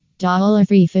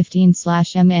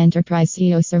$315/M Enterprise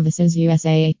SEO Services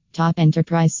USA. Top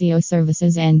Enterprise SEO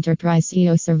Services. Enterprise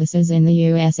SEO Services in the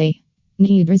USA.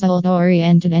 Need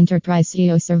result-oriented enterprise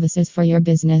SEO services for your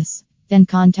business? Then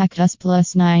contact us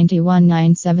 +91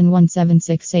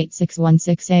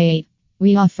 9717686168.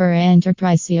 We offer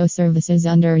enterprise SEO services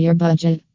under your budget.